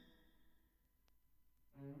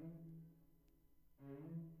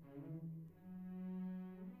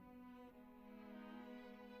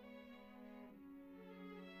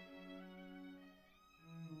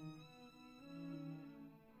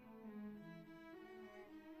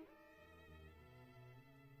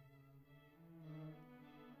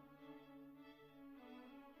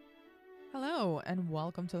Hello, and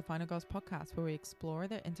welcome to the Final Girls podcast, where we explore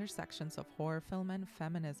the intersections of horror film and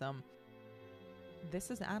feminism. This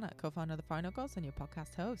is Anna, co-founder of the Final Girls and your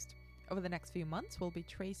podcast host. Over the next few months, we'll be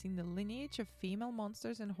tracing the lineage of female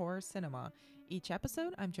monsters in horror cinema. Each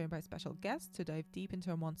episode, I'm joined by special guests to dive deep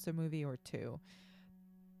into a monster movie or two.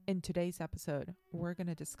 In today's episode, we're going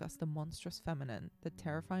to discuss the monstrous feminine, the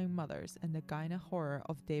terrifying mothers, and the gyna horror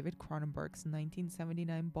of David Cronenberg's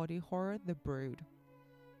 1979 body horror, The Brood.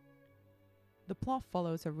 The plot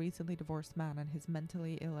follows a recently divorced man and his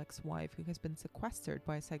mentally ill ex-wife who has been sequestered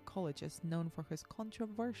by a psychologist known for his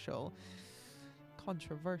controversial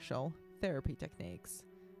therapy techniques.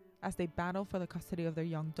 As they battle for the custody of their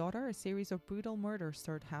young daughter, a series of brutal murders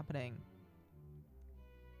start happening.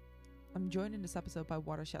 I'm joined in this episode by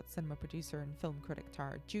Watershed Cinema producer and film critic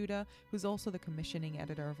Tara Judah, who's also the commissioning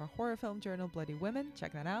editor of a horror film journal, Bloody Women.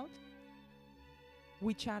 Check that out.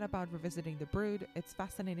 We chat about revisiting The Brood, its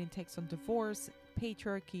fascinating takes on divorce,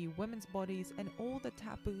 patriarchy, women's bodies, and all the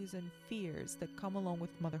taboos and fears that come along with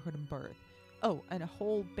motherhood and birth. Oh, and a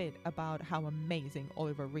whole bit about how amazing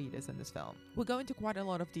Oliver Reed is in this film. We'll go into quite a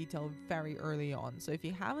lot of detail very early on, so if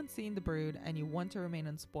you haven't seen The Brood and you want to remain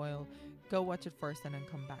unspoiled, go watch it first and then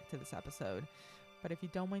come back to this episode. But if you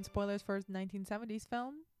don't mind spoilers for a 1970s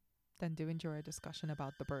film, then do enjoy a discussion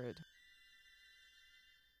about The Brood.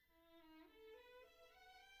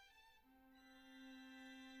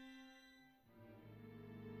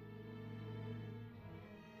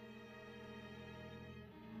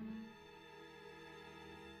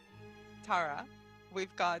 Tara,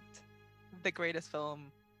 we've got the greatest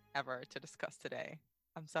film ever to discuss today.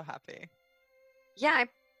 I'm so happy. Yeah, I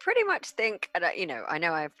pretty much think, and I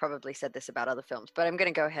know I've probably said this about other films, but I'm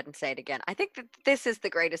going to go ahead and say it again. I think that this is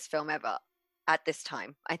the greatest film ever at this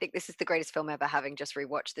time. I think this is the greatest film ever, having just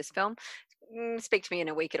rewatched this film. Speak to me in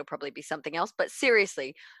a week, it'll probably be something else. But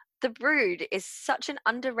seriously, The Brood is such an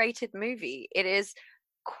underrated movie. It is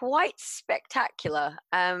quite spectacular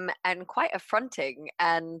and quite affronting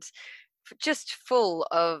and just full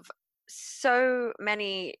of so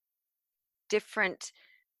many different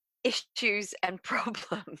issues and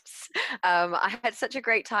problems. I had such a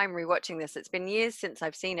great time rewatching this. It's been years since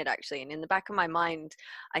I've seen it, actually, and in the back of my mind,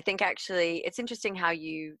 I think actually it's interesting how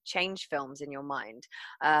you change films in your mind.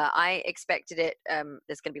 I expected it.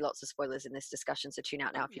 There's going to be lots of spoilers in this discussion, so tune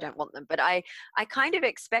out now if you don't want them. But I kind of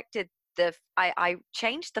expected I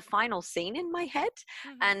changed the final scene in my head,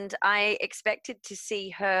 and I expected to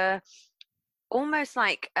see her almost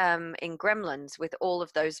like in Gremlins with all of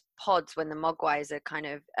those pods when the Mogwais are kind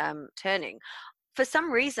of turning. For some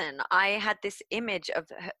reason, I had this image of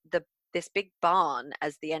this big barn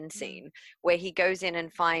as the end scene, where he goes in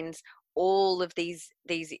and finds all of these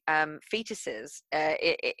fetuses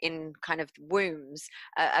in kind of wombs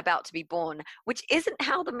about to be born, which isn't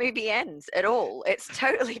how the movie ends at all. It's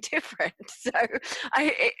totally different. So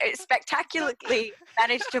it spectacularly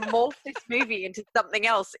managed to morph this movie into something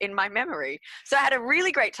else in my memory. So I had a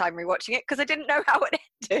really great time rewatching it because I didn't know how it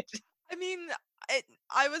ended. I mean,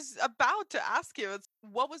 I was about to ask you,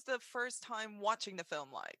 what was the first time watching the film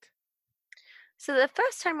like? So the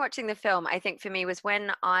first time watching the film, I think for me, was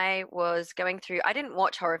when I was going through, I didn't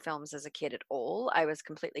watch horror films as a kid at all. I was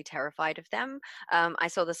completely terrified of them. I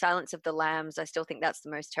saw The Silence of the Lambs. I still think that's the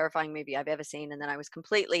most terrifying movie I've ever seen. And then I was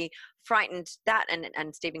completely frightened, that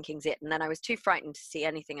and Stephen King's It. And then I was too frightened to see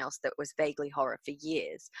anything else that was vaguely horror for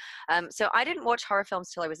years. So I didn't watch horror films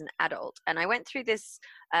till I was an adult. And I went through this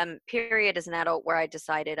period as an adult where I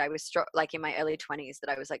decided I was like in my early 20s, that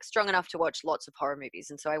I was like strong enough to watch lots of horror movies.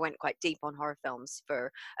 And so I went quite deep on horror films for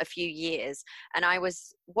a few years, and I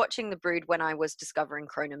was watching The Brood when I was discovering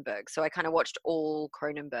Cronenberg, so I kind of watched all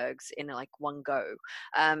Cronenbergs in like one go,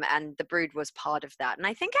 and The Brood was part of that. And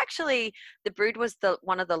I think actually The Brood was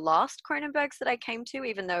one of the last Cronenbergs that I came to,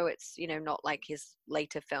 even though it's not like his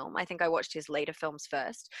later film. I think I watched his later films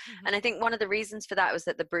first, and I think one of the reasons for that was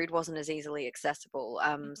that The Brood wasn't as easily accessible,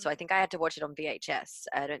 so I think I had to watch it on VHS.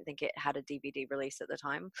 I don't think it had a DVD release at the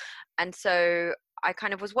time, and so I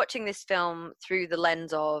kind of was watching this film through the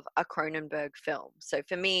lens of a Cronenberg film. So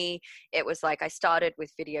for me, it was like I started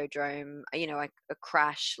with Videodrome, a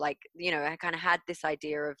Crash, like, I kind of had this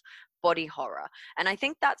idea of body horror. And I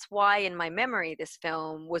think that's why in my memory, this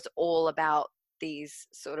film was all about these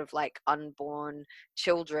sort of like unborn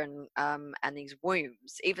children and these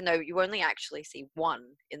wombs, even though you only actually see one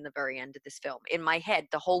in the very end of this film. In my head,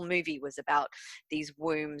 the whole movie was about these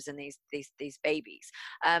wombs and these babies.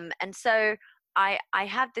 And so I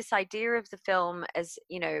had this idea of the film as,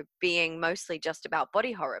 being mostly just about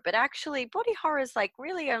body horror, but actually body horror is like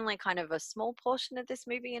really only kind of a small portion of this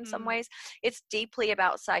movie in some Mm, ways. It's deeply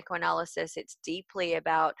about psychoanalysis. It's deeply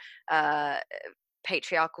about uh,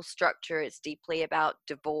 patriarchal structure. It's deeply about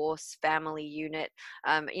divorce, family unit.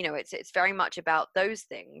 It's very much about those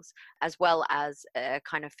things, as well as a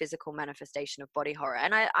kind of physical manifestation of body horror.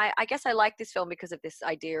 And I guess I like this film because of this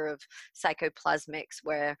idea of psychoplasmics,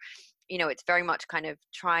 where it's very much kind of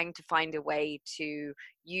trying to find a way to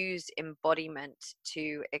use embodiment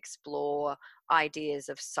to explore ideas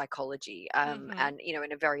of psychology, mm-hmm. and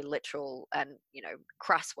in a very literal and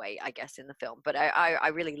crass way, I guess, in the film. But I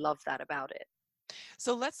really love that about it.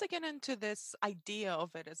 So let's get into this idea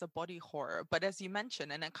of it as a body horror. But as you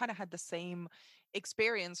mentioned, and I kind of had the same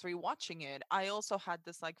experience rewatching it, I also had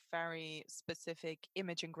this like very specific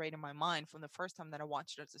image ingrained in my mind from the first time that I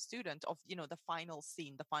watched it as a student of, the final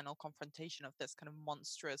scene, the final confrontation of this kind of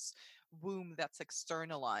monstrous womb that's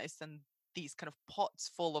externalized and these kind of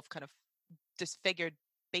pots full of kind of disfigured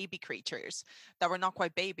baby creatures that were not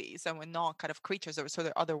quite babies and were not kind of creatures that were sort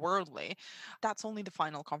of otherworldly. That's only the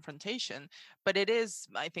final confrontation. But it is,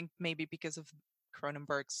 I think, maybe because of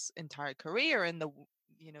Cronenberg's entire career and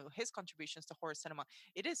his contributions to horror cinema,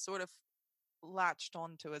 it is sort of latched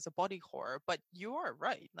onto as a body horror. But you are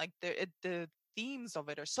right. Like the themes of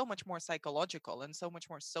it are so much more psychological and so much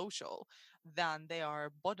more social than they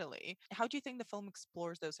are bodily. How do you think the film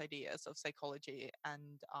explores those ideas of psychology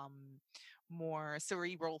and more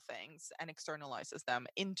cerebral things and externalizes them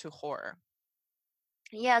into horror?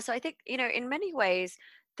 Yeah, so I think, in many ways,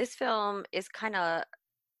 this film is kind of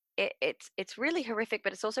it's really horrific,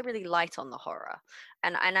 but it's also really light on the horror.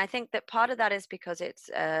 And I think that part of that is because it's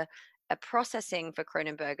a processing for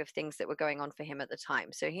Cronenberg of things that were going on for him at the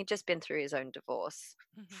time. So he'd just been through his own divorce,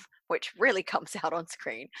 Hmm. which really comes out on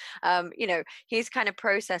screen. He's kind of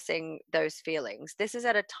processing those feelings. This is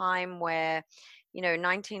at a time where,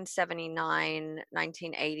 1979,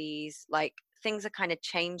 1980s, like things are kind of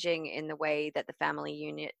changing in the way that the family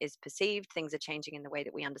unit is perceived. Things are changing in the way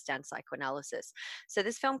that we understand psychoanalysis. So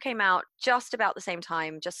this film came out just about the same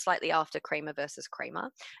time, just slightly after Kramer versus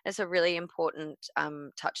Kramer. It's a really important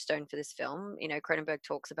touchstone for this film. Cronenberg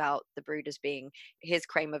talks about The Brood as being his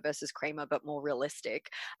Kramer versus Kramer, but more realistic.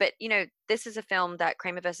 But this is a film that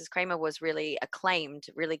Kramer versus Kramer was really acclaimed,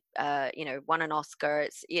 really won an Oscar.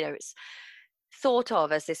 It's thought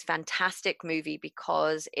of as this fantastic movie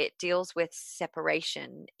because it deals with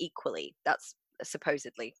separation equally. That's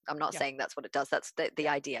supposedly, I'm not Yeah, saying that's what it does, that's the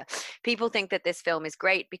yeah. idea. People think that this film is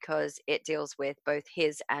great because it deals with both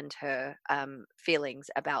his and her feelings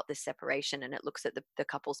about this separation, and it looks at the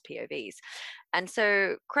couple's povs. And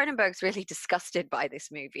so Cronenberg's really disgusted by this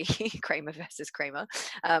movie, Kramer versus Kramer.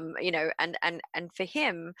 And for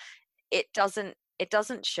him, it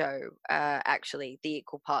doesn't show actually the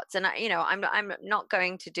equal parts. And I'm not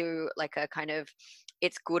going to do like a kind of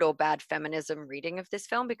it's good or bad feminism reading of this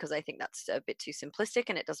film, because I think that's a bit too simplistic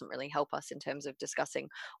and it doesn't really help us in terms of discussing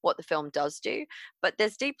what the film does do. But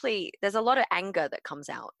there's a lot of anger that comes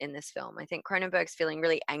out in this film. I think Cronenberg's feeling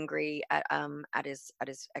really angry at his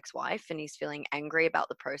ex-wife, and he's feeling angry about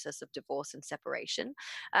the process of divorce and separation.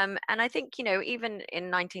 And I think even in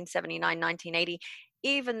 1979, 1980,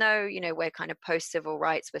 even though we're kind of post civil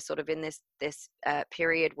rights, we're sort of in this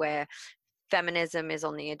period where feminism is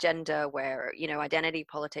on the agenda, where identity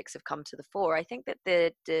politics have come to the fore. I think that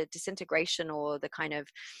the disintegration or the kind of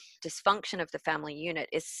dysfunction of the family unit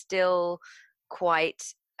is still quite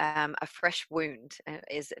a fresh wound,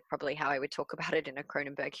 is probably how I would talk about it in a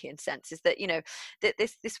Cronenbergian sense. Is that that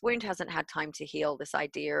this wound hasn't had time to heal. This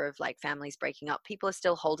idea of like families breaking up, people are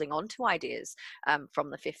still holding on to ideas from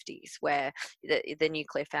the 50s where the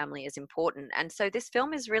nuclear family is important. And so this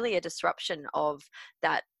film is really a disruption of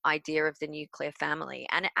that idea of the nuclear family.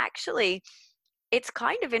 And it's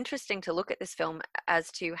kind of interesting to look at this film as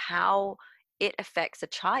to how it affects a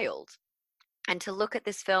child, and to look at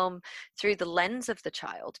this film through the lens of the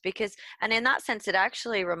child, because and in that sense it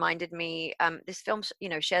actually reminded me, this film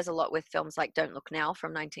shares a lot with films like Don't Look Now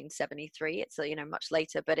from 1973. It's much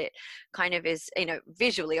later, but it kind of is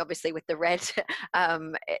visually, obviously, with the red,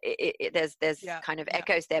 there's Yeah, kind of yeah.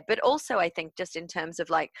 echoes there, but also I think just in terms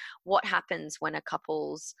of like what happens when a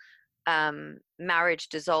couple's marriage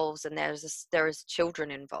dissolves and there is children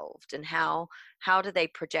involved, and how do they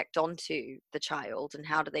project onto the child, and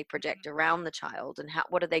how do they project Mhm. around the child, and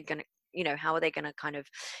what are they going to how are they going to kind of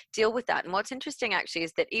deal with that? And what's interesting actually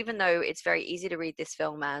is that even though it's very easy to read this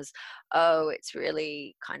film as, oh, it's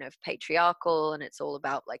really kind of patriarchal and it's all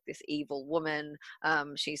about like this evil woman,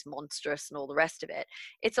 she's monstrous and all the rest of it,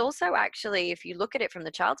 it's also actually, if you look at it from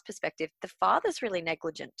the child's perspective, the father's really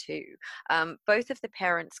negligent too. Both of the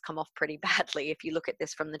parents come off pretty badly if you look at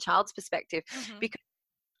this from the child's perspective, Mm-hmm. because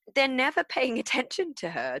they're never paying attention to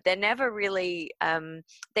her. They're never really,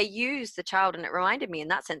 they use the child. And it reminded me in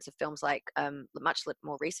that sense of films like much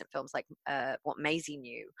more recent films like What Maisie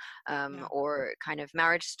Knew, Yeah. or kind of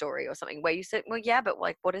Marriage Story or something, where you said, well, yeah, but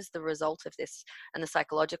like, what is the result of this and the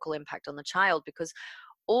psychological impact on the child? Because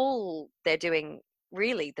all they're doing,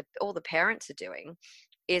 really, all the parents are doing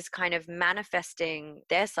is kind of manifesting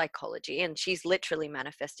their psychology, and she's literally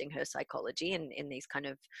manifesting her psychology in these kind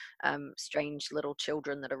of strange little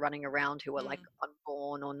children that are running around who are like Mm.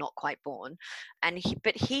 unborn or not quite born.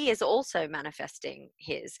 But he is also manifesting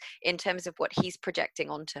his, in terms of what he's projecting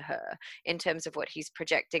onto her, in terms of what he's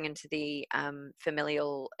projecting into the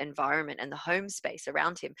familial environment and the home space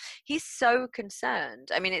around him. He's so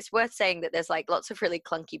concerned. I mean, it's worth saying that there's like lots of really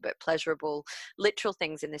clunky but pleasurable literal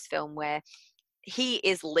things in this film where he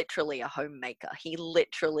is literally a homemaker.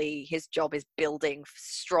 His job is building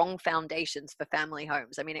strong foundations for family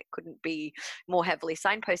homes. I mean, it couldn't be more heavily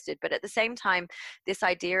signposted. But at the same time, this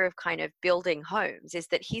idea of kind of building homes is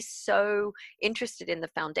that he's so interested in the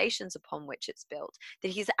foundations upon which it's built that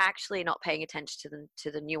he's actually not paying attention to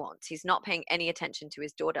the nuance. He's not paying any attention to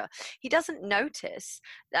his daughter. He doesn't notice,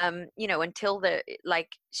 until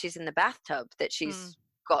she's in the bathtub, that Mm. she's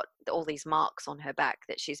got all these marks on her back,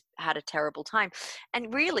 that she's had a terrible time.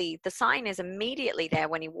 And really, the sign is immediately there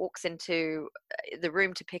when he walks into the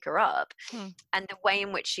room to pick her up. Mm. And the way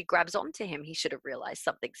in which she grabs onto him, he should have realized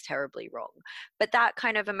something's terribly wrong. But that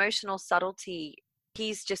kind of emotional subtlety,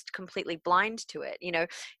 he's just completely blind to it.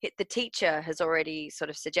 The teacher has already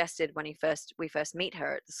sort of suggested when we first meet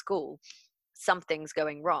her at the school, something's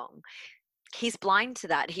going wrong. He's blind to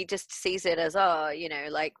that. He just sees it as, oh,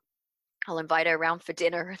 like, I'll invite her around for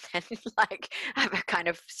dinner and then like have a kind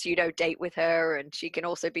of pseudo date with her, and she can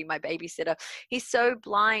also be my babysitter. He's so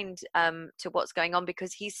blind to what's going on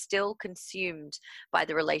because he's still consumed by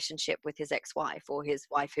the relationship with his ex-wife, or his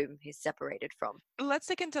wife whom he's separated from. Let's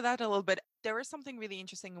dig into that a little bit. There is something really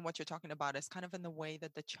interesting in what you're talking about, is kind of in the way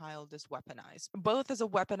that the child is weaponized, both as a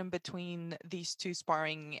weapon in between these two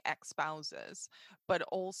sparring ex-spouses, but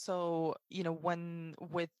also, when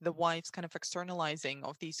with the wife's kind of externalizing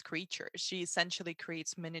of these creatures, she essentially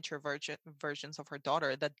creates miniature versions of her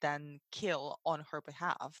daughter that then kill on her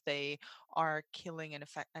behalf. They are killing and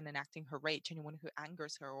effect and enacting her rage. Anyone who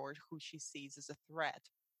angers her or who she sees as a threat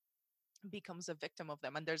becomes a victim of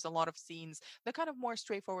them. And there's a lot of scenes, the kind of more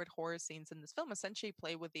straightforward horror scenes in this film essentially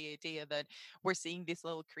play with the idea that we're seeing these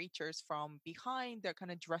little creatures from behind. They're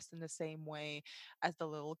kind of dressed in the same way as the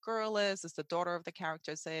little girl is, as the daughter of the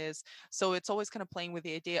characters is. So it's always kind of playing with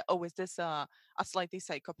the idea, oh, is this a slightly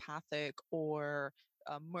psychopathic or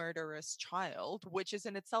a murderous child, which is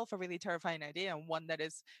in itself a really terrifying idea, and one that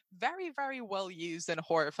is very, very well used in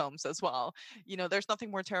horror films as well. There's nothing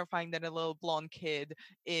more terrifying than a little blonde kid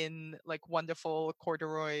in like wonderful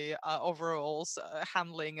corduroy overalls,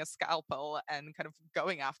 handling a scalpel and kind of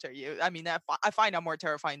going after you. I mean, I find that more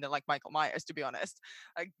terrifying than like Michael Myers, to be honest.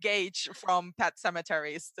 Gage from Pet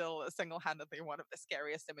Cemetery is still single-handedly one of the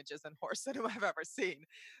scariest images in horror cinema I've ever seen.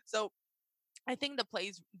 So I think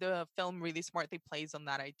the film really smartly plays on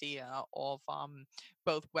that idea of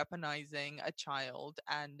both weaponizing a child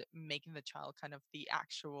and making the child kind of the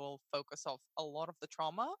actual focus of a lot of the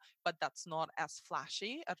trauma, but that's not as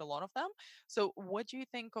flashy at a lot of them. So what do you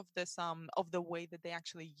think of this of the way that they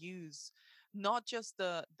actually use not just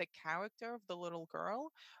the character of the little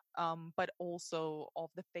girl, but also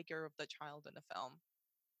of the figure of the child in the film?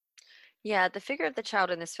 Yeah, the figure of the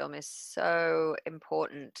child in this film is so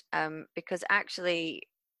important, because actually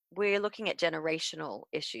we're looking at generational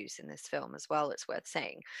issues in this film as well, it's worth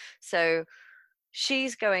saying. So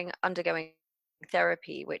she's undergoing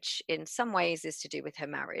therapy, which in some ways is to do with her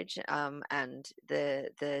marriage, and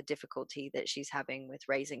the difficulty that she's having with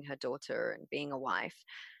raising her daughter and being a wife.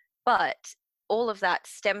 But all of that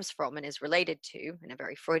stems from and is related to, in a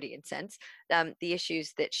very Freudian sense, the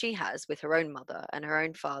issues that she has with her own mother and her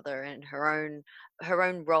own father and her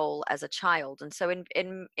own role as a child. And so,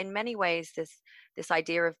 in many ways, this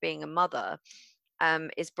idea of being a mother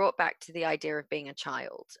is brought back to the idea of being a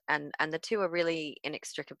child, and the two are really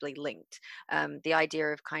inextricably linked. The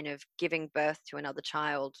idea of kind of giving birth to another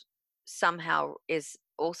child somehow is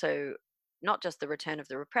also not just the return of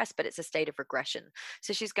the repressed, but it's a state of regression.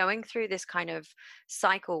 So she's going through this kind of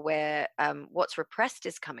cycle where what's repressed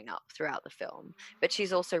is coming up throughout the film, but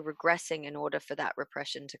she's also regressing in order for that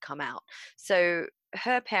repression to come out. So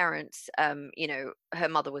her parents, her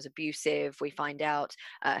mother was abusive, we find out.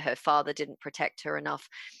 Her father didn't protect her enough.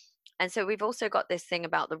 And so we've also got this thing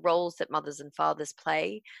about the roles that mothers and fathers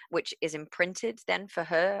play, which is imprinted then for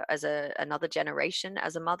her as another generation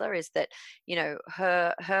as a mother, is that,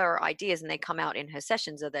 her ideas, and they come out in her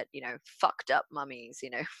sessions, are that, fucked up mummies,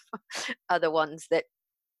 are the ones that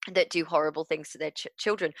do horrible things to their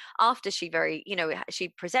children, after she she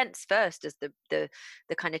presents first as the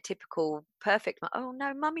kind of typical perfect oh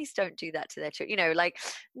no, mummies don't do that to their children, like,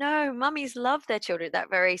 no, mummies love their children. That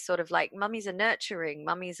very sort of like, mummies are nurturing,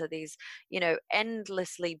 mummies are these,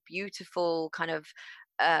 endlessly beautiful kind of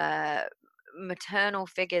uh maternal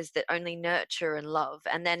figures that only nurture and love.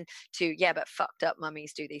 And then to, yeah, but fucked up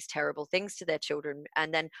mummies do these terrible things to their children.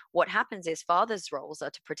 And then what happens is father's roles are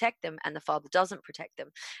to protect them, and the father doesn't protect them.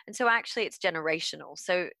 And so actually it's generational.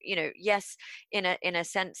 So, yes, in a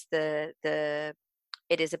sense, the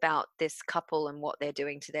it is about this couple and what they're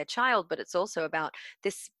doing to their child, but it's also about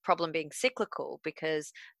this problem being cyclical,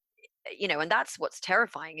 because, and that's what's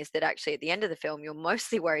terrifying, is that actually at the end of the film, you're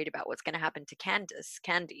mostly worried about what's going to happen to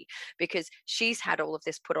Candy, because she's had all of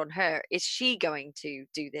this put on her. Is she going to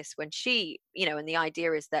do this when she, and the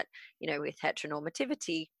idea is that, with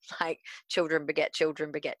heteronormativity, like, children beget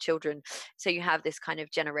children beget children. So you have this kind of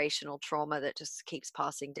generational trauma that just keeps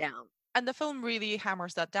passing down. And the film really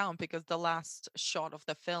hammers that down, because the last shot of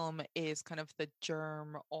the film is kind of the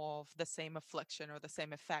germ of the same affliction or the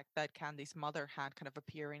same effect that Candy's mother had kind of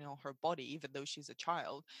appearing on her body, even though she's a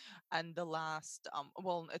child. And the last,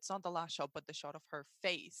 well, it's not the last shot, but the shot of her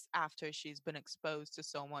face after she's been exposed to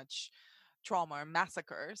so much trauma and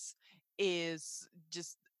massacres is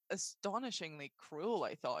just astonishingly cruel,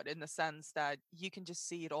 I thought, in the sense that you can just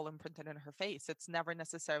see it all imprinted in her face. It's never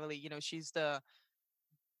necessarily, she's the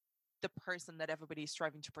person that everybody's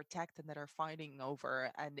striving to protect and that are fighting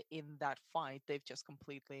over, and in that fight they've just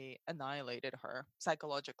completely annihilated her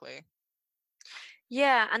psychologically.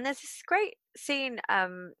 Yeah, and there's this great scene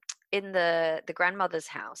in the grandmother's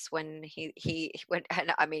house when he went,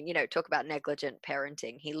 and I mean, talk about negligent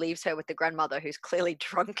parenting. He leaves her with the grandmother, who's clearly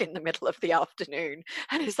drunk in the middle of the afternoon,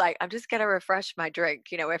 and is like, I'm just gonna refresh my drink,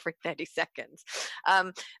 every 30 seconds.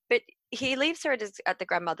 But he leaves her at the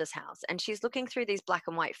grandmother's house, and she's looking through these black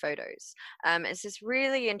and white photos. It's this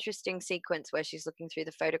really interesting sequence where she's looking through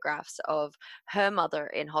the photographs of her mother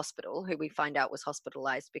in hospital, who we find out was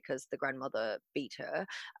hospitalized because the grandmother beat her.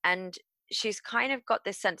 And she's kind of got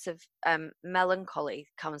this sense of melancholy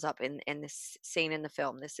comes up in this scene in the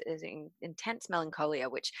film. This is intense melancholia,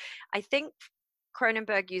 which I think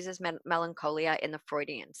Cronenberg uses melancholia in the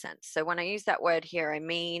Freudian sense. So when I use that word here, I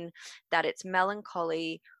mean that it's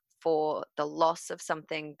melancholy for the loss of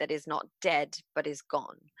something that is not dead but is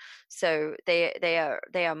gone. So they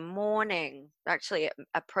are mourning, actually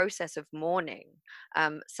a process of mourning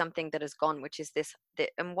something that is gone, which is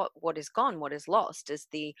and what is gone, what is lost, is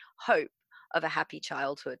the hope of a happy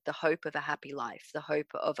childhood, the hope of a happy life, the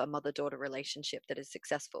hope of a mother-daughter relationship that is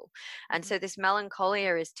successful. And so this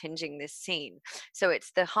melancholia is tinging this scene. So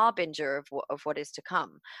it's the harbinger of what is to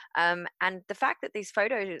come. And the fact that these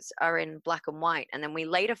photos are in black and white, and then we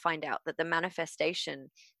later find out that the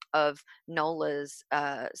manifestation of Nola's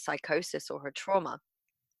psychosis or her trauma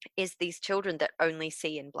is these children that only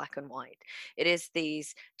see in black and white. It is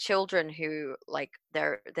these children who, like,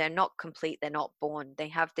 they're not complete, they're not born, they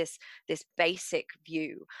have this basic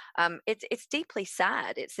view. It's deeply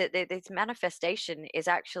sad. It's that its manifestation is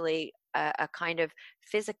actually a kind of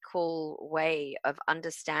physical way of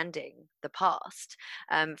understanding the past.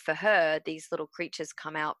 For her, these little creatures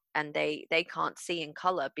come out, and they can't see in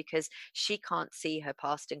color because she can't see her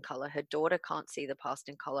past in color. Her daughter can't see the past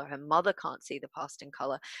in color. Her mother can't see the past in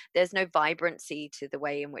color. There's no vibrancy to the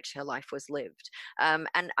way in which her life was lived. And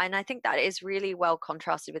I think that is really well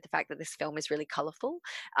contrasted with the fact that this film is really colorful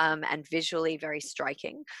and visually very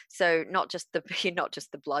striking. So not just the not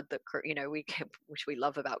just the blood that which we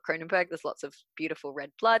love about Cronenberg. There's lots of beautiful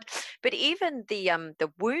red blood, but even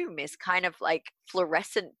the womb is kind of like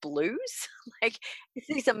fluorescent blues. Like, it's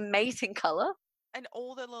this amazing color. And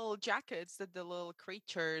all the little jackets that the little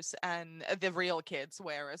creatures and the real kids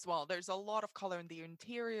wear as well. There's a lot of color in the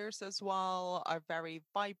interiors as well, are very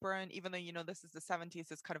vibrant, even though, this is the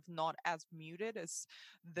 70s, it's kind of not as muted as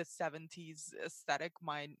the 70s aesthetic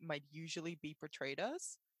might usually be portrayed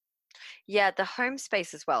as. Yeah, the home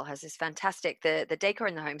space as well has this fantastic the decor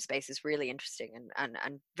in the home space is really interesting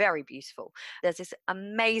and very beautiful. There's this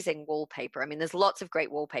amazing wallpaper. I mean, there's lots of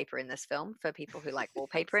great wallpaper in this film for people who like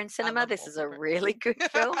wallpaper in I cinema. love This is a wallpaper. really good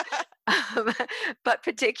film. Um, but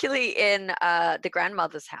particularly in the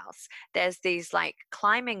grandmother's house, there's these like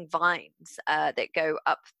climbing vines that go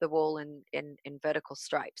up the wall in vertical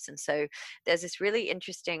stripes. And so there's this really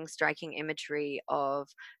interesting, striking imagery of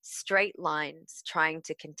straight lines trying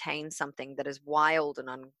to contain something that is wild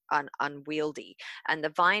and unwieldy. And the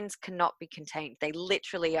vines cannot be contained. They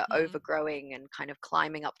literally are Hmm. overgrowing and kind of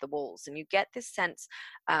climbing up the walls. And you get this sense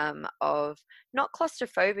of not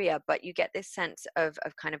claustrophobia, but you get this sense of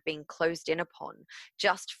kind of being closed in upon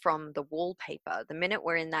just from the wallpaper. The minute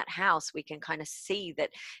we're in that house, we can kind of see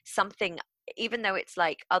that something, even though it's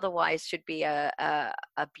like otherwise should be a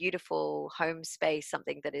beautiful home space,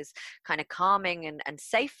 something that is kind of calming and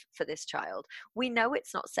safe for this child, we know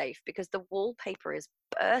it's not safe because the wallpaper is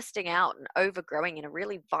bursting out and overgrowing in a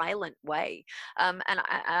really violent way. And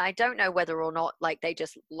I don't know whether or not like they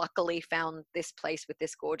just luckily found this place with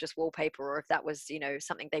this gorgeous wallpaper, or if that was, you know,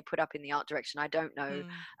 something they put up in the art direction. I don't know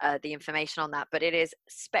Mm. the information on that, but it is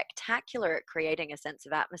spectacular at creating a sense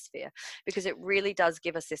of atmosphere because it really does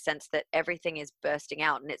give us this sense that everything is bursting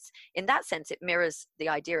out. And it's in that sense, it mirrors the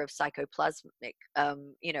idea of psychoplasmic,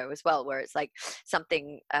 you know, as well, where it's like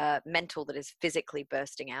something mental that is physically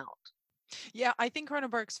bursting out. Yeah, I think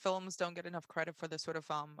Cronenberg's films don't get enough credit for the sort of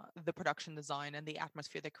the production design and the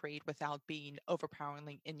atmosphere they create without being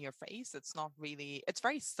overpoweringly in your face. It's not really, it's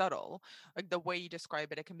very subtle. Like the way you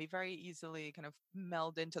describe it, it can be very easily kind of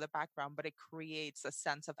meld into the background, but it creates a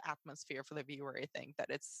sense of atmosphere for the viewer. I think that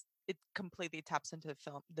it completely taps into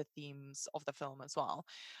the themes of the film as well.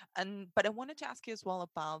 And but I wanted to ask you as well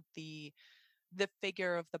about the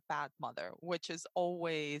figure of the bad mother, which is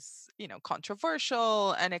always,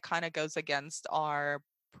 controversial, and it kind of goes against our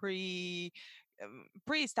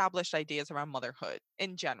pre-established ideas around motherhood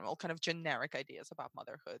in general, kind of generic ideas about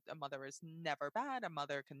motherhood. A mother is never bad, a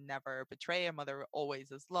mother can never betray, a mother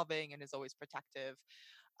always is loving and is always protective.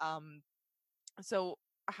 Um, so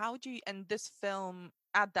how do you, and this film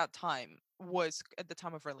at that time was, at the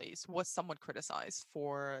time of release, was somewhat criticized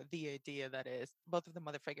for the idea that is both of the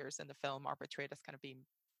mother figures in the film are portrayed as kind of being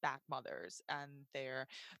bad mothers, and they're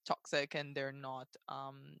toxic and they're not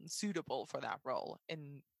suitable for that role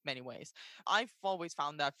in many ways. I've always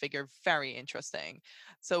found that figure very interesting.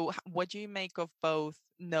 So what do you make of both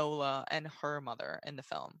Nola and her mother in the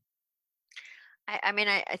film? I mean,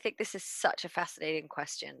 I think this is such a fascinating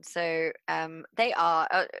question. So they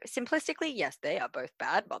are simplistically, yes, they are both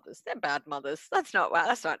bad mothers. They're bad mothers. That's not wow.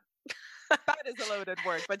 That's not. Bad is a loaded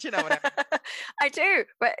word, but you know what I mean. I do,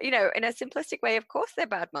 but you know, in a simplistic way, of course they're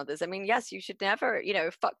bad mothers. I mean, yes, you should never, you know,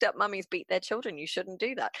 fucked up mummies beat their children. You shouldn't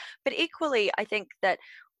do that. But equally, I think that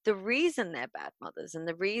the reason they're bad mothers and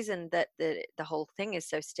the reason that the whole thing is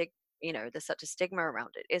so you know, there's such a stigma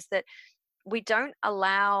around it, is that we don't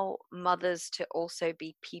allow mothers to also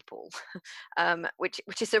be people, which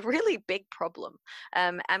is a really big problem.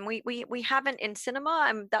 And we haven't in cinema,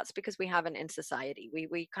 and that's because we haven't in society.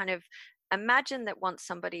 We kind of imagine that once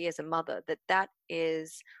somebody is a mother, that that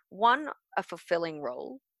is one, a fulfilling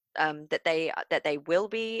role. That they will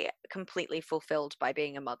be completely fulfilled by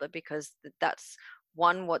being a mother, because that's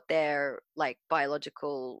one, what their like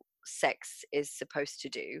biological sex is supposed to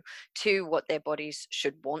do, two, what their bodies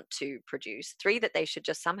should want to produce, three, that they should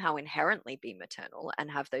just somehow inherently be maternal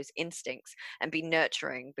and have those instincts and be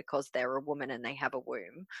nurturing because they're a woman and they have a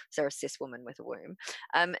womb, so they're a cis woman with a womb.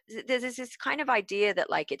 There's this kind of idea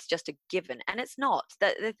that like it's just a given, and it's not.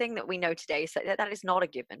 The thing that we know today is that that is not a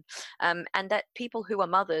given, and that people who are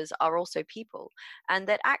mothers are also people, and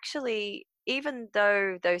that actually, even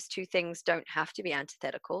though those two things don't have to be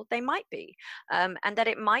antithetical, they might be. And that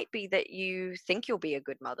it might be that you think you'll be a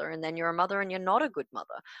good mother, and then you're a mother and you're not a good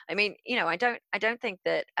mother. I mean, you know, I don't think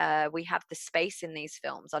that we have the space in these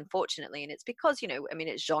films, unfortunately, and it's because, you know, I mean,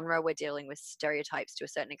 it's genre. We're dealing with stereotypes to a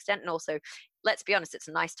certain extent, and also, let's be honest, it's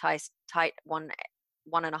a nice tight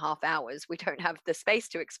 1.5 hours. We don't have the space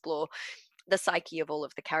to explore the psyche of all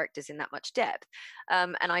of the characters in that much depth.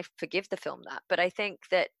 And I forgive the film that. But I think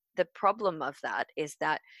that the problem of that is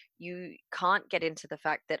that you can't get into the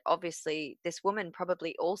fact that obviously this woman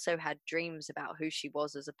probably also had dreams about who she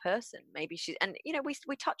was as a person. Maybe she, and you know,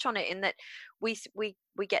 we touch on it in that we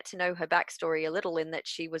get to know her backstory a little, in that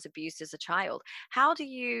she was abused as a child. How do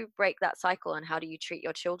you break that cycle, and how do you treat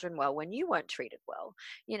your children well when you weren't treated well?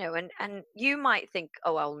 You know, and you might think,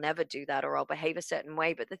 oh, I'll never do that, or I'll behave a certain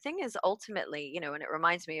way. But the thing is, ultimately, you know, and it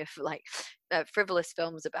reminds me of like frivolous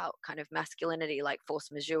films about kind of masculinity, like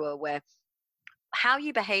Force Majeure, where how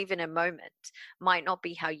you behave in a moment might not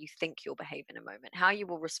be how you think you'll behave in a moment. How you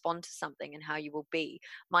will respond to something and how you will be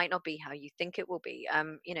might not be how you think it will be.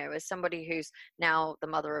 As somebody who's now the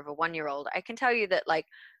mother of a 1-year-old, I can tell you that, like,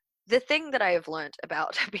 the thing that I have learned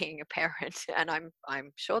about being a parent, and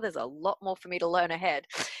I'm sure there's a lot more for me to learn ahead,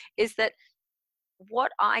 is that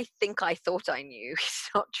what I think I thought I knew is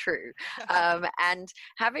not true. And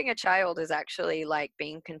having a child is actually like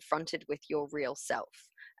being confronted with your real self.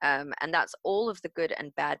 And that's all of the good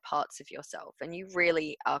and bad parts of yourself. And you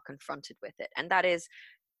really are confronted with it. And that is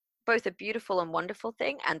both a beautiful and wonderful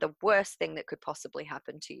thing and the worst thing that could possibly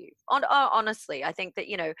happen to you. Honestly, I think that,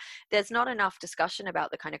 there's not enough discussion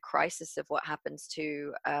about the kind of crisis of what happens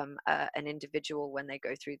to an individual when they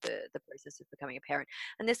go through the process of becoming a parent.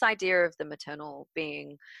 And this idea of the maternal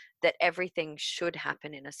being that everything should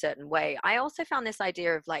happen in a certain way. I also found this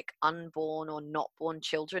idea of like unborn or not born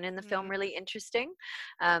children in the film really interesting,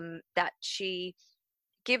 that she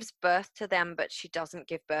gives birth to them, but she doesn't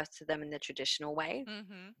give birth to them in the traditional way,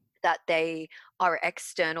 Mm-hmm. that they are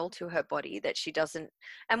external to her body, that she doesn't.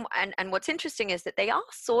 And what's interesting is that they are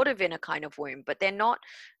sort of in a kind of womb, but they're not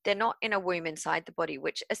in a womb inside the body,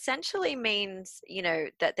 which essentially means,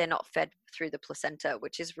 that they're not fed through the placenta,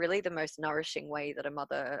 which is really the most nourishing way that a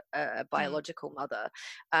mother, a biological mother,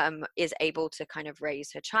 is able to kind of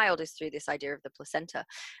raise her child, is through this idea of the placenta.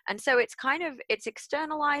 And so it's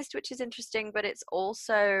externalized, which is interesting, but it's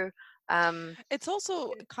also It's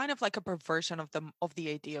also kind of like a perversion of the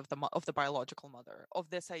idea of the biological mother, of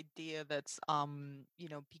this idea that's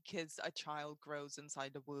because a child grows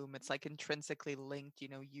inside the womb, it's like intrinsically linked.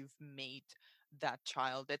 You've made that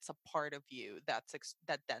child, it's a part of you that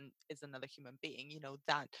then is another human being.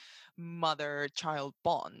 That mother child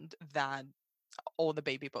bond that all the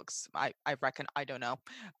baby books, I reckon, I don't know,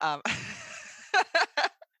 um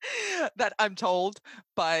that I'm told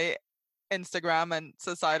by Instagram and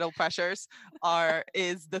societal pressures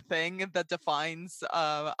is the thing that defines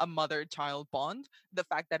a mother-child bond. The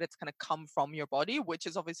fact that it's going to come from your body, which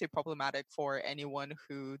is obviously problematic for anyone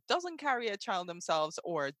who doesn't carry a child themselves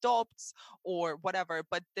or adopts or whatever.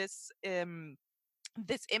 But this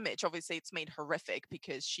image, obviously, it's made horrific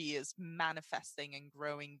because she is manifesting and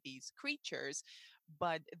growing these creatures,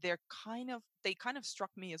 but they kind of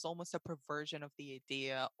struck me as almost a perversion of the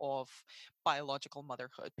idea of biological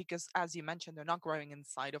motherhood, because as you mentioned, they're not growing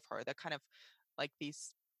inside of her. They're kind of like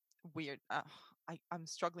these weird, I'm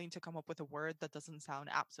struggling to come up with a word that doesn't sound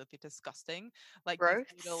absolutely disgusting, like these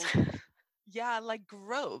growths. little, yeah, like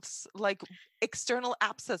growths, like external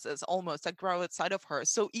abscesses almost that grow outside of her.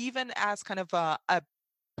 So even as kind of a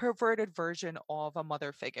perverted version of a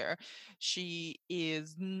mother figure, she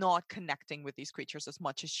is not connecting with these creatures as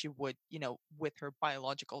much as she would, with her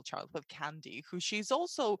biological child, with Candy, who she's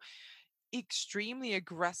also extremely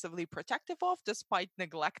aggressively protective of despite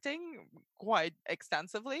neglecting quite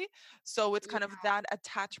extensively. So it's kind of that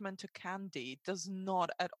attachment to Candy does not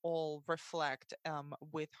at all reflect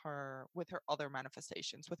with her other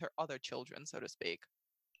manifestations, with her other children, so to speak.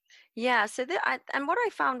 Yeah, so and what I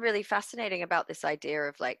found really fascinating about this idea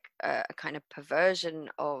of like a kind of perversion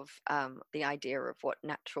of the idea of what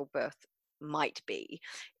natural birth might be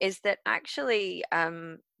is that actually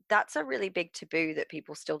that's a really big taboo that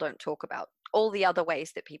people still don't talk about. All the other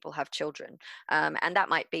ways that people have children, and that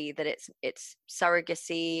might be that it's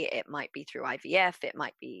surrogacy, it might be through IVF, it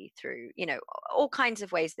might be through all kinds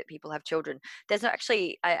of ways that people have children. There's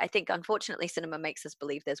actually, I think, unfortunately, cinema makes us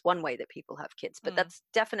believe there's one way that people have kids, but Mm. that's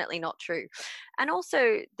definitely not true. And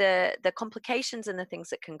also the complications and the things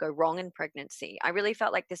that can go wrong in pregnancy. I really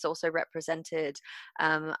felt like this also represented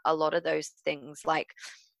a lot of those things, like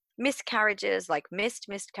miscarriages, like missed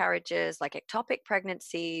miscarriages, like ectopic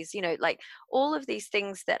pregnancies, like all of these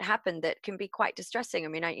things that happen that can be quite distressing. I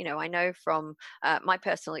mean, I know from my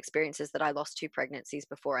personal experiences that I lost 2 pregnancies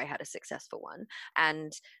before I had a successful one.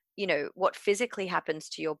 And what physically happens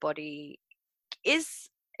to your body is,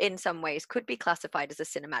 in some ways, could be classified as a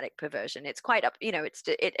cinematic perversion. It's quite up,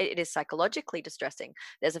 it is psychologically distressing.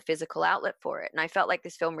 There's a physical outlet for it, and I felt like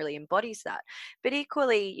this film really embodies that. But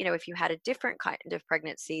equally, if you had a different kind of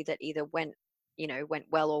pregnancy that either went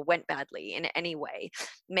well or went badly in any way,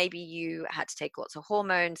 maybe you had to take lots of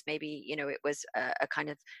hormones, maybe it was a kind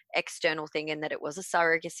of external thing in that it was a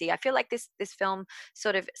surrogacy. I feel like this film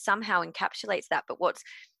sort of somehow encapsulates that. But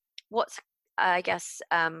what's I guess,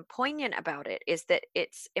 poignant about it is that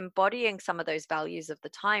it's embodying some of those values of the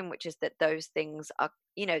time, which is that those things are,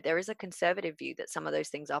 there is a conservative view that some of those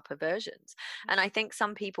things are perversions. And I think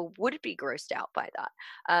some people would be grossed out by that.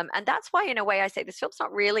 And that's why, in a way, I say this film's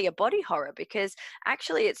not really a body horror, because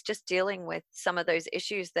actually it's just dealing with some of those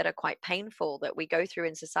issues that are quite painful that we go through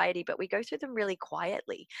in society, but we go through them really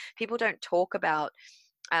quietly. People don't talk about,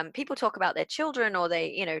 people talk about their children, or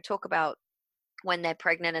they, talk about when they're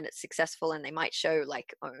pregnant and it's successful, and they might show,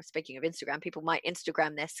 like, oh, speaking of Instagram, people might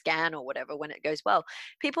Instagram their scan or whatever when it goes well.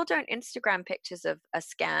 People don't Instagram pictures of a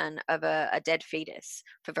scan of a dead fetus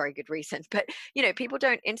for very good reason. But people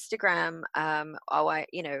don't Instagram, oh,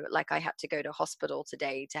 like, I had to go to hospital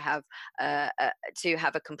today to have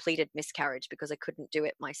a completed miscarriage because I couldn't do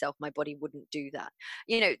it myself, my body wouldn't do that.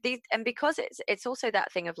 And because it's also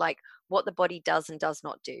that thing of, like, what the body does and does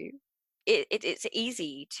not do. It's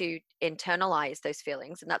easy to internalize those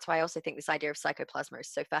feelings, and that's why I also think this idea of psychoplasma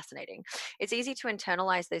is so fascinating. It's easy to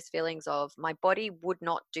internalize those feelings of, my body would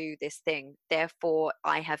not do this thing, therefore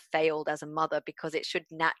I have failed as a mother, because it should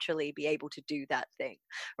naturally be able to do that thing,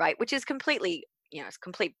 right? Which is completely, it's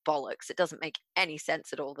complete bollocks. It doesn't make any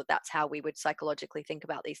sense at all that that's how we would psychologically think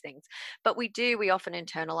about these things. But we often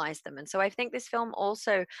internalize them. And so I think this film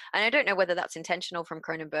also, and I don't know whether that's intentional from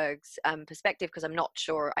Cronenberg's perspective, because I'm not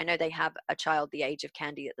sure. I know they have a child the age of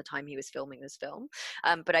Candy at the time he was filming this film,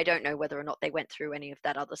 but I don't know whether or not they went through any of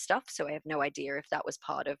that other stuff. So I have no idea if that was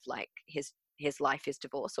part of, like, his life, his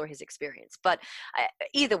divorce, or his experience. But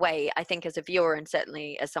either way, I think as a viewer, and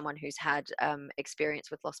certainly as someone who's had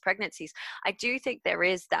experience with lost pregnancies, I do think there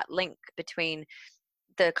is that link between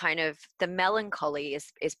the kind of the melancholy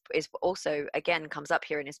is also, again, comes up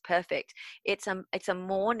here and is perfect. It's a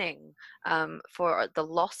mourning for the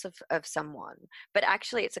loss of someone, but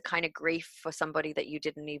actually it's a kind of grief for somebody that you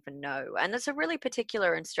didn't even know. And it's a really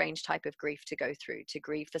particular and strange type of grief to go through, to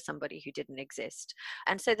grieve for somebody who didn't exist.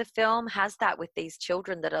 And so the film has that with these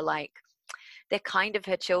children that are like, they're kind of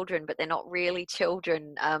her children, but they're not really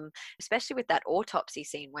children. Especially with that autopsy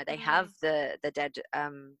scene where they have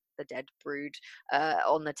Mm. the dead brood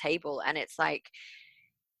on the table, and it's like,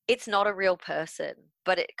 it's not a real person,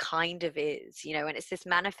 but it kind of is, and it's this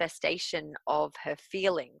manifestation of her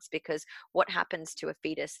feelings, because what happens to a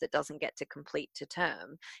fetus that doesn't get to complete to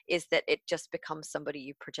term is that it just becomes somebody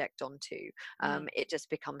you project onto. Mm. It just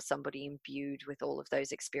becomes somebody imbued with all of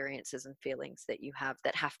those experiences and feelings that you have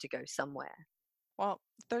that have to go somewhere. Well,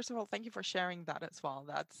 first of all, thank you for sharing that as well.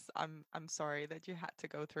 I'm sorry that you had to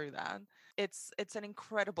go through that. It's an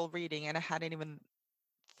incredible reading, and I hadn't even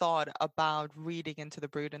thought about reading Into the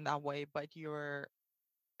Brood in that way, but you're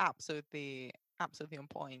absolutely on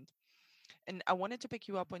point. And I wanted to pick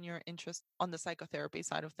you up on your interest on the psychotherapy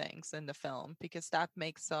side of things in the film, because that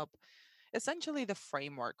makes up essentially the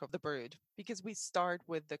framework of the Brood. Because we start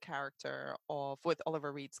with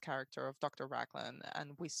Oliver Reed's character of Dr. Raglan,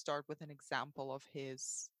 and we start with an example of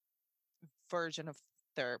his version of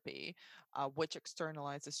therapy, which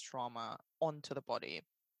externalizes trauma onto the body.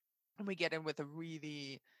 And we get in with a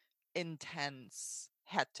really intense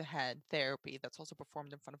head to head therapy that's also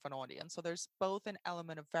performed in front of an audience. So there's both an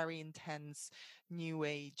element of very intense new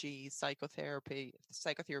agey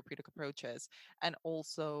psychotherapeutic approaches, and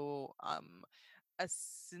also a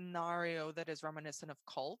scenario that is reminiscent of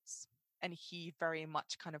cults. And he very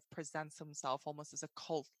much kind of presents himself almost as a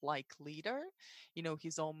cult like leader.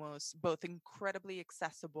 He's almost both incredibly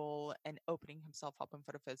accessible and opening himself up in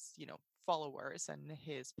front of his, followers and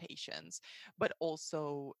his patients, but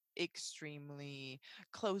also extremely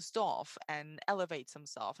closed off and elevates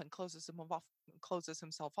himself and closes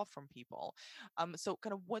himself off from people. So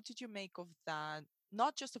kind of what did you make of that,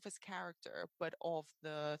 not just of his character, but of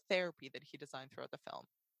the therapy that he designed throughout the film?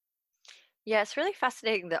 Yeah, it's really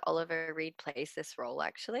fascinating that Oliver Reed plays this role,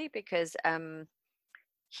 actually, because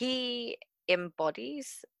he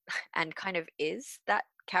embodies and kind of is that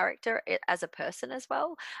character as a person as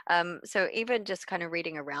well. So even just kind of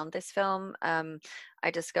reading around this film,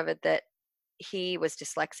 I discovered that he was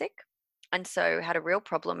dyslexic, and so had a real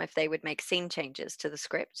problem if they would make scene changes to the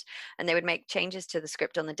script, and they would make changes to the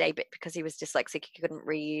script on the day, but because he was dyslexic, he couldn't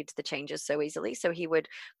read the changes so easily, so he would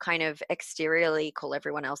kind of exteriorly call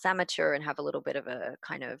everyone else amateur and have a little bit of a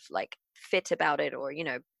kind of like fit about it, or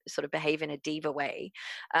sort of behave in a diva way,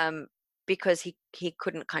 um, because he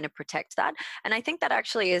couldn't kind of protect that. And I think that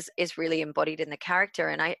actually is really embodied in the character.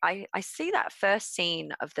 And I see that first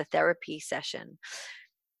scene of the therapy session,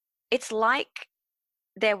 it's like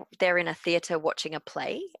they're in a theater watching a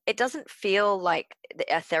play. It doesn't feel like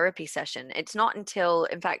a therapy session. It's not until,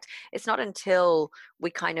 in fact, it's not until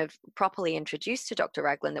we kind of properly introduce to Dr.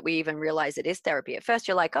 Raglan that we even realize it is therapy. At first,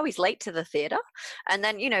 you're like, oh, he's late to the theater, and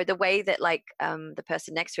then the way that like the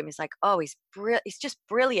person next to him is like, oh, he's just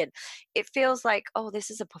brilliant. It feels like, oh,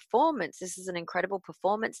 this is a performance. This is an incredible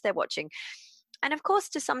performance they're watching, and of course,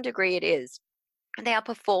 to some degree, it is. They are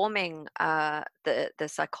performing the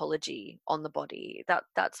psychology on the body.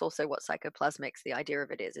 That's also what psychoplasmics, the idea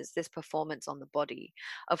of it is this performance on the body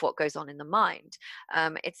of what goes on in the mind.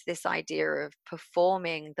 It's this idea of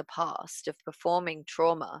performing the past, of performing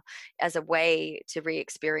trauma as a way to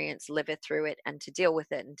re-experience, live it through it, and to deal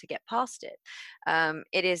with it and to get past it.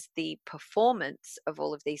 It is the performance of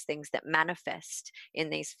all of these things that manifest in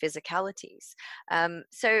these physicalities.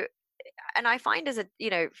 So and I find, as a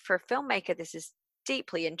for a filmmaker, this is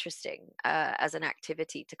deeply interesting as an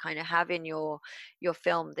activity to kind of have in your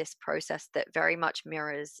film this process that very much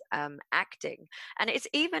mirrors acting. And it's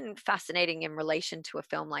even fascinating in relation to a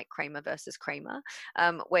film like Kramer versus Kramer,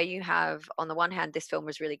 where you have, on the one hand, this film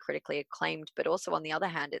was really critically acclaimed, but also on the other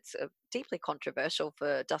hand, it's deeply controversial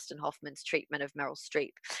for Dustin Hoffman's treatment of Meryl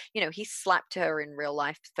Streep. He slapped her in real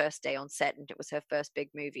life first day on set, and it was her first big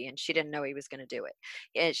movie, and she didn't know he was going to do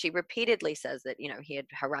it. She repeatedly says that he had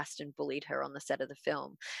harassed and bullied her on the set of the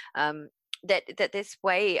film. That this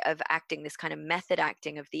way of acting, this kind of method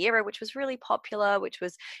acting of the era, which was really popular, which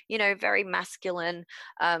was very masculine,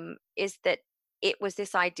 is that it was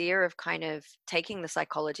this idea of kind of taking the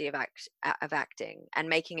psychology of acting and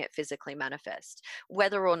making it physically manifest,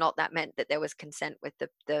 whether or not that meant that there was consent with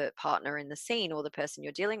the partner in the scene or the person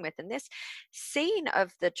you're dealing with. And this scene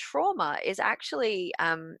of the trauma is actually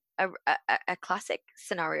a classic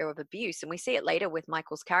scenario of abuse, and we see it later with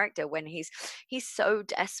Michael's character when he's so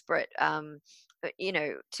desperate,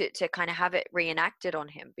 to kind of have it reenacted on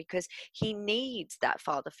him, because he needs that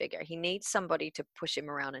father figure. He needs somebody to push him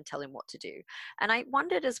around and tell him what to do. And I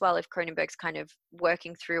wondered as well if Cronenberg's kind of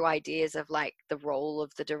working through ideas of like the role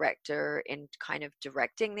of the director in kind of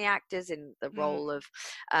directing the actors, in the role of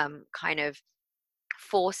kind of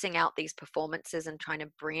forcing out these performances and trying to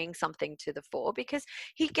bring something to the fore, because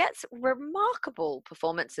he gets remarkable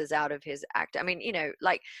performances out of his act. I mean,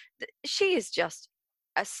 like she is just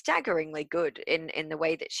a staggeringly good in the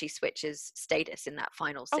way that she switches status in that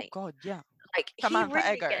final Oh scene. God, yeah. Like he Samantha really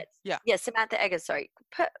Egger. gets, Yeah. yeah, Samantha Egger, sorry,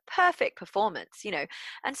 perfect performance.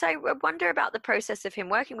 And so I wonder about the process of him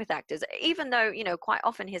working with actors, even though quite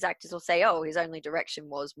often his actors will say, oh, his only direction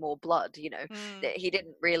was more blood, Mm. that he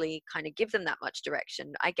didn't really kind of give them that much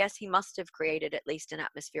direction. I guess he must have created at least an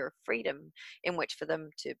atmosphere of freedom in which for them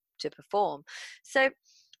to perform. So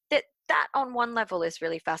that on one level is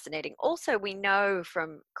really fascinating. Also, we know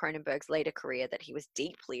from Cronenberg's later career that he was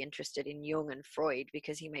deeply interested in Jung and Freud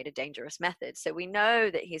because he made A Dangerous Method. So we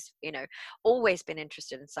know that he's, always been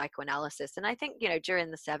interested in psychoanalysis. And I think,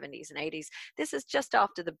 during the 70s and 80s, this is just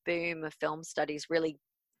after the boom of film studies really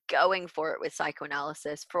going for it with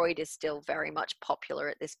psychoanalysis. Freud is still very much popular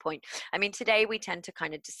at this point. I mean, today we tend to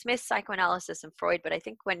kind of dismiss psychoanalysis and Freud, but I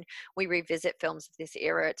think when we revisit films of this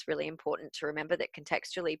era, it's really important to remember that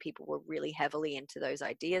contextually people were really heavily into those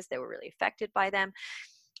ideas. They were really affected by them.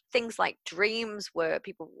 Things like dreams, were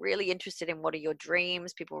people really interested in what are your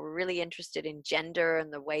dreams. People were really interested in gender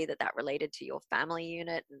and the way that that related to your family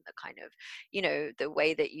unit, and the kind of the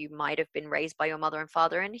way that you might have been raised by your mother and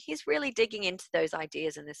father. And he's really digging into those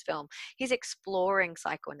ideas in this film. He's exploring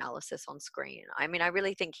psychoanalysis on screen. I mean, I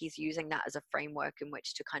really think he's using that as a framework in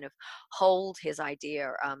which to kind of hold his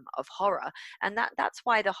idea of horror. And that's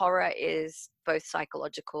why the horror is both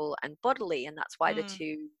psychological and bodily, and that's why the Mm.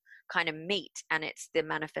 two kind of meet, and it's the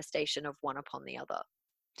manifestation of one upon the other.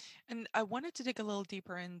 And I wanted to dig a little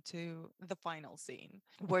deeper into the final scene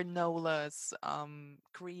where Nola's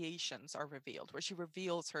creations are revealed, where she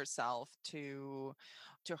reveals herself to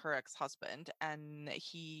her ex-husband and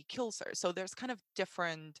he kills her. So there's kind of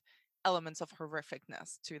different elements of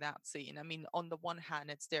horrificness to that scene. I mean, on the one hand,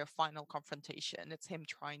 it's their final confrontation. It's him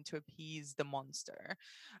trying to appease the monster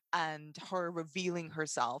and her revealing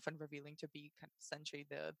herself and revealing to be kind of essentially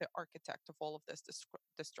the architect of all of this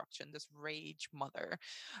destruction, this rage mother,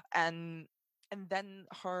 and then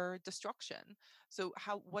her destruction. So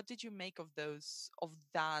what did you make of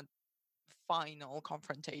that final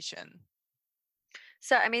confrontation?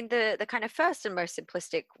 So, I mean, the kind of first and most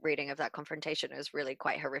simplistic reading of that confrontation is really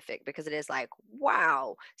quite horrific because it is like,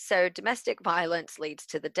 wow. So, domestic violence leads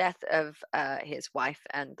to the death of his wife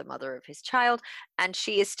and the mother of his child, and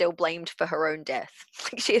she is still blamed for her own death.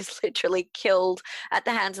 Like, she is literally killed at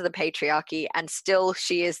the hands of the patriarchy, and still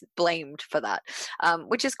she is blamed for that,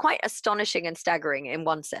 which is quite astonishing and staggering in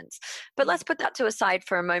one sense. But Mm. let's put that to a side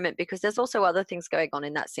for a moment because there's also other things going on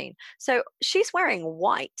in that scene. So, she's wearing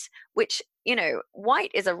white, which,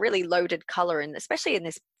 white is a really loaded color, and especially in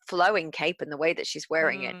this flowing cape and the way that she's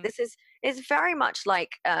wearing it, Mm. this is very much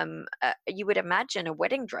like you would imagine a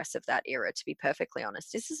wedding dress of that era, to be perfectly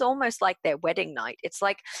honest. This is almost like their wedding night. It's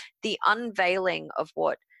like the unveiling of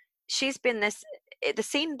what she's been this the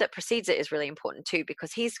scene that precedes it is really important too,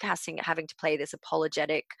 because he's having to play this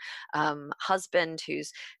apologetic husband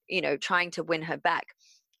who's trying to win her back.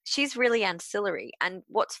 She's really ancillary. And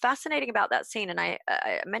what's fascinating about that scene, and I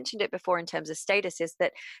mentioned it before in terms of status, is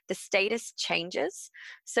that the status changes.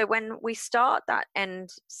 So when we start that end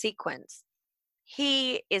sequence,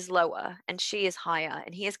 he is lower and she is higher,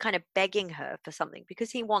 and he is kind of begging her for something because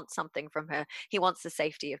he wants something from her. He wants the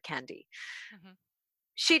safety of Candy. Mhm.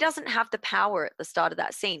 She doesn't have the power at the start of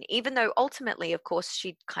that scene, even though ultimately, of course,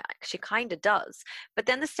 she kind of does. But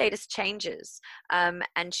then the status changes, and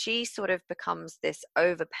she sort of becomes this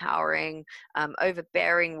overpowering,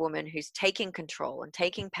 overbearing woman who's taking control and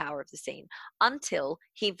taking power of the scene until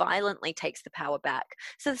he violently takes the power back.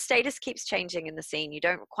 So the status keeps changing in the scene. You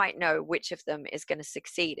don't quite know which of them is going to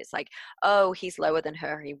succeed. It's like, oh, he's lower than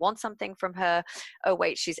her. He wants something from her. Oh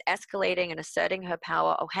wait, she's escalating and asserting her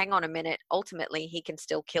power. Oh, hang on a minute, ultimately he can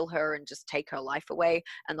still kill her and just take her life away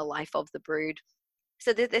and the life of the brood.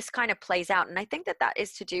 So this kind of plays out, and I think that that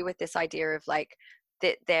is to do with this idea of like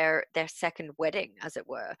that their second wedding, as it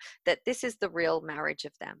were, that this is the real marriage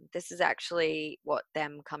of them. This is actually what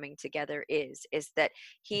them coming together is that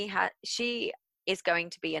she is going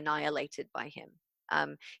to be annihilated by him.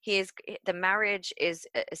 He is the marriage is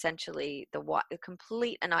essentially the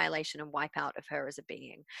complete annihilation and wipeout of her as a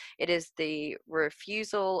being. It is the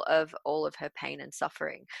refusal of all of her pain and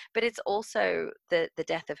suffering, but it's also the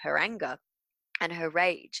death of her anger and her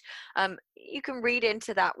rage. You can read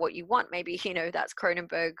into that what you want. Maybe, that's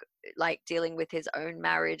Cronenberg like dealing with his own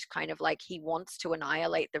marriage, kind of like he wants to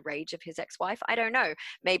annihilate the rage of his ex-wife. I don't know.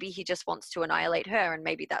 Maybe he just wants to annihilate her, and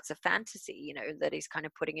maybe that's a fantasy, that he's kind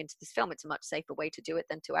of putting into this film. It's a much safer way to do it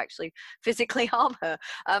than to actually physically harm her.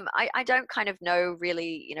 I don't kind of know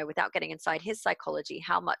really, without getting inside his psychology,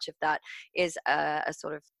 how much of that is a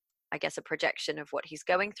sort of, I guess, a projection of what he's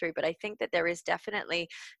going through. But I think that there is definitely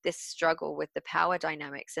this struggle with the power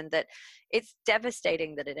dynamics, and that it's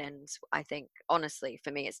devastating that it ends. I think, honestly,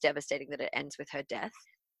 for me, it's devastating that it ends with her death.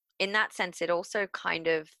 In that sense, it also kind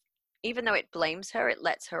of, even though it blames her, it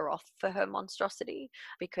lets her off for her monstrosity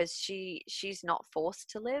because she's not forced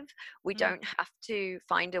to live. We Mm. don't have to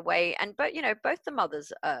find a way. And but both the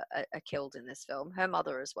mothers are killed in this film, her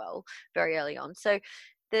mother as well, very early on. So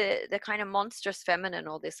the kind of monstrous feminine,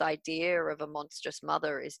 or this idea of a monstrous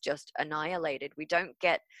mother, is just annihilated. We don't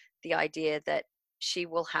get the idea that she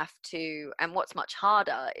will have to, and what's much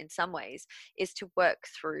harder in some ways is to work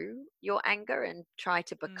through your anger and try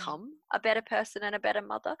to Mm. become a better person and a better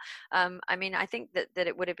mother. I mean, I think that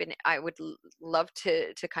it would have been, I would love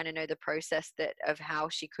to kind of know the process that of how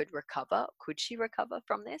she could recover. Could she recover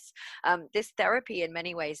from this? This therapy in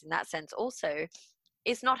many ways in that sense also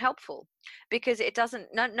is not helpful, because it doesn't,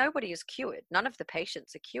 nobody is cured. None of the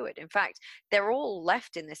patients are cured. In fact, they're all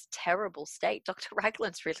left in this terrible state. Dr.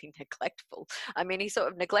 Raglan's really neglectful. I mean, he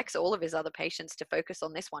sort of neglects all of his other patients to focus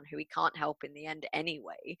on this one who he can't help in the end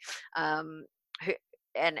anyway. Who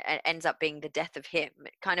and ends up being the death of him.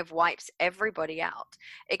 It kind of wipes everybody out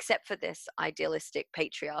except for this idealistic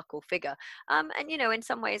patriarchal figure. And in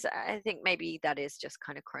some ways, I think maybe that is just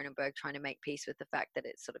kind of Cronenberg trying to make peace with the fact that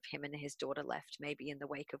it's sort of him and his daughter left, maybe in the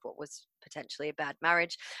wake of what was potentially a bad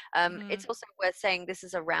marriage. Mm. It's also worth saying this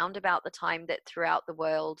is around about the time that throughout the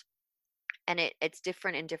world, and it's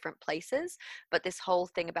different in different places, but this whole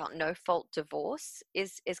thing about no fault divorce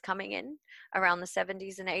is coming in around the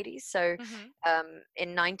 70s and 80s. So Mhm.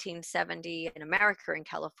 in 1970 in America, in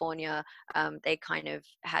California, they kind of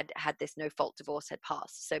had this no fault divorce had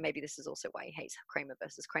passed. So maybe this is also why he hates Kramer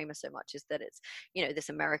versus Kramer so much, is that it's this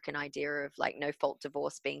American idea of like no fault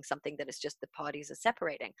divorce being something that is just the parties are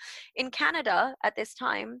separating. In Canada at this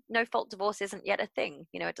time, no fault divorce isn't yet a thing.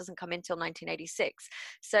 It doesn't come until 1986.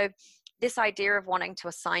 So this idea of wanting to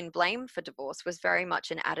assign blame for divorce was very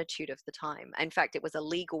much an attitude of the time. In fact, it was a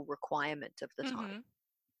legal requirement of the time. Mhm.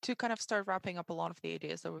 To kind of start wrapping up a lot of the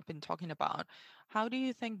ideas that we've been talking about, how do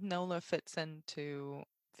you think Nola fits into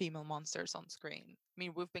female monsters on screen?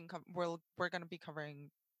 mean, we're going to be covering,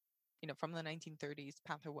 from the 1930s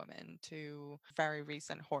Panther Women to very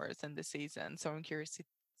recent horrors in the season. So I'm curious to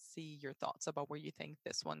see your thoughts about where you think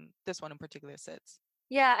this one in particular sits.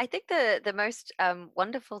 Yeah, I think the most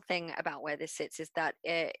wonderful thing about where this sits is that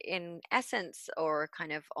in essence, or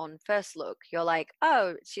kind of on first look, you're like,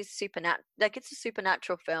 oh, she's like it's a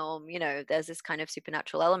supernatural film. There's this kind of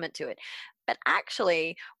supernatural element to it. But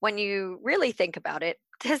actually, when you really think about it,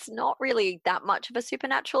 there's not really that much of a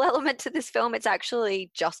supernatural element to this film. It's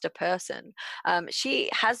actually just a person. She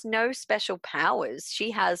has no special powers.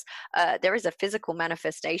 There is a physical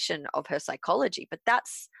manifestation of her psychology, but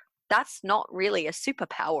that's not really a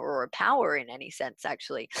superpower or a power in any sense,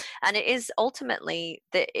 actually. And it is ultimately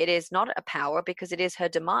that it is not a power because it is her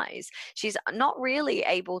demise. She's not really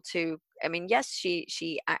able to. I mean, yes, she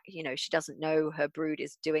doesn't know her brood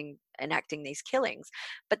is enacting these killings,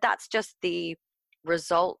 but that's just the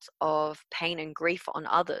result of pain and grief on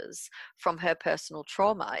others from her personal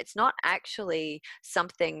trauma. It's not actually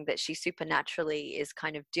something that she supernaturally is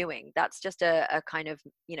kind of doing. That's just a kind of,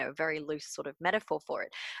 very loose sort of metaphor for it.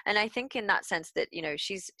 And I think in that sense that,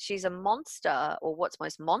 she's a monster, or what's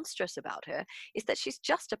most monstrous about her is that she's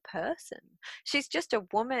just a person. She's just a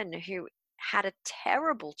woman who had a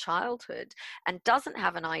terrible childhood and doesn't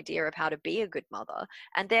have an idea of how to be a good mother,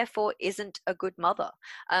 and therefore isn't a good mother.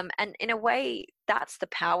 And in a way, that's the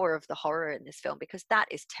power of the horror in this film, because that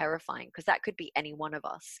is terrifying, because that could be any one of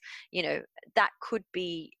us. That could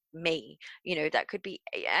be me. That could be,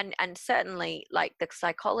 and certainly, like, the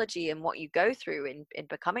psychology and what you go through in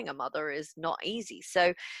becoming a mother is not easy.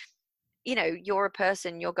 So you're a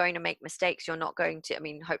person, you're going to make mistakes. You're not going to, I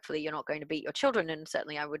mean, hopefully you're not going to beat your children, and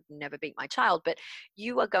certainly I would never beat my child, but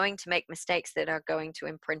you are going to make mistakes that are going to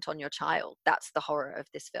imprint on your child. That's the horror of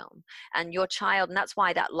this film. And your child, and that's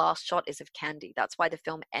why that last shot is of Candy. That's why the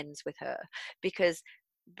film ends with her, because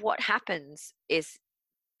what happens is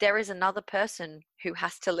there is another person who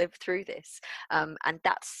has to live through this. And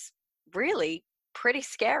that's really pretty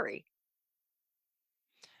scary.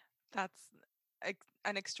 That's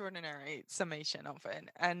an extraordinary summation of it.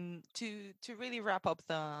 And to really wrap up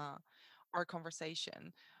the our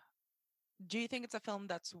conversation, do you think it's a film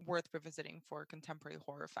that's worth revisiting for contemporary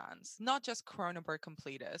horror fans? Not just Cronenberg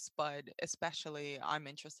completists, but especially I'm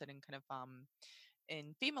interested in kind of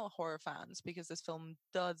in female horror fans, because this film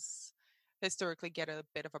does historically get a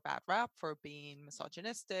bit of a bad rap for being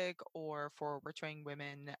misogynistic or for portraying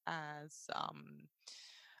women as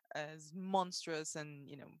monstrous and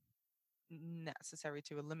necessary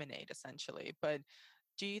to eliminate, essentially. But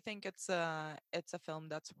do you think it's a film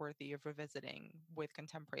that's worthy of revisiting with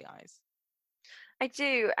contemporary eyes? I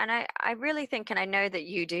do, and I really think, and I know that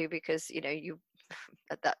you do, because you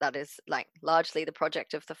that is like largely the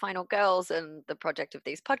project of the Final Girls and the project of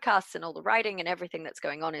these podcasts and all the writing and everything that's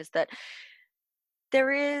going on, is that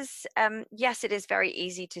there is, yes, it is very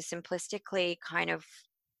easy to simplistically kind of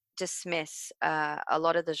dismiss a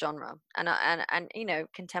lot of the genre, and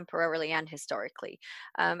contemporarily and historically,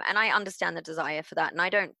 and I understand the desire for that, and I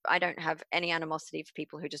don't have any animosity for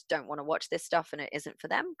people who just don't want to watch this stuff and it isn't for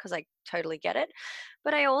them, because I totally get it.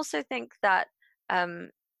 But I also think that um,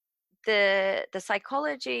 the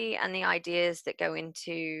psychology and the ideas that go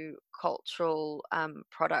into cultural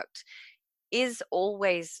product is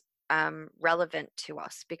always relevant to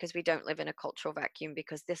us, because we don't live in a cultural vacuum,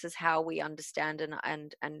 because this is how we understand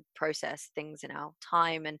and process things in our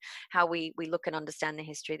time, and how we look and understand the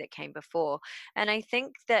history that came before. And I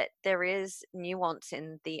think that there is nuance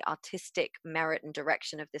in the artistic merit and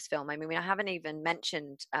direction of this film. I mean, I haven't even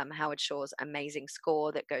mentioned Howard Shore's amazing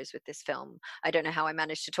score that goes with this film. I don't know how I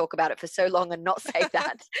managed to talk about it for so long and not say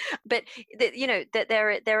that. But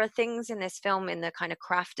that there are things in this film, in the kind of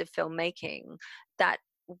craft of filmmaking, that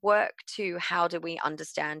work to how do we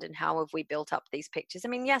understand and how have we built up these pictures. I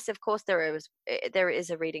mean, yes, of course there is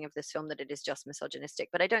a reading of this film that it is just misogynistic,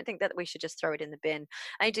 but I don't think that we should just throw it in the bin.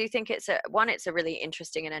 I do think it's a really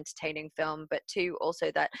interesting and entertaining film, but two, also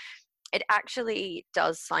that it actually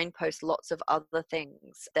does signpost lots of other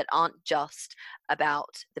things that aren't just about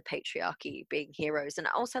the patriarchy being heroes. And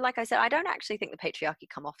also, like I said, I don't actually think the patriarchy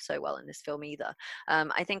come off so well in this film either.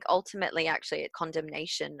 I think ultimately, actually, a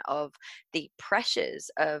condemnation of the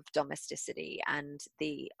pressures of domesticity and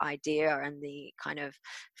the idea and the kind of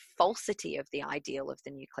falsity of the ideal of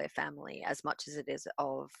the nuclear family, as much as it is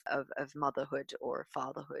of motherhood or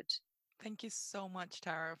fatherhood. Thank you so much,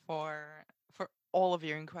 Tara, for all of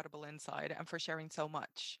your incredible insight and for sharing so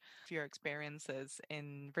much of your experiences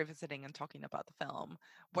in revisiting and talking about the film.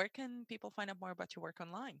 Where can people find out more about your work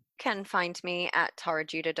online? Can find me at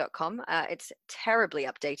tarajudah.com. It's terribly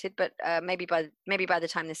updated, but maybe by the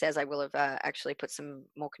time this airs, I will have actually put some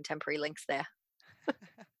more contemporary links there.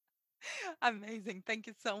 Amazing. Thank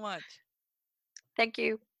you so much. Thank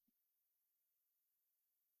you.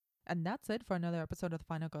 And that's it for another episode of the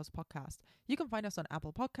Final Girls podcast. You can find us on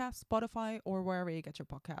Apple Podcasts, Spotify, or wherever you get your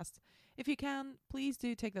podcasts. If you can, please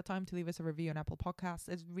do take the time to leave us a review on Apple Podcasts.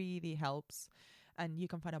 It really helps. And you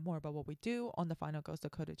can find out more about what we do on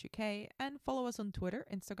thefinalgirls.co.uk and follow us on Twitter,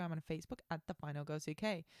 Instagram, and Facebook at The Final Girls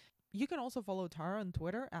UK. You can also follow Tara on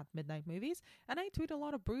Twitter at Midnight Movies, and I tweet a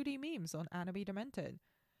lot of broody memes on Anna B. Demented.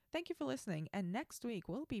 Thank you for listening, and next week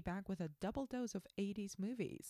we'll be back with a double dose of 80s movies.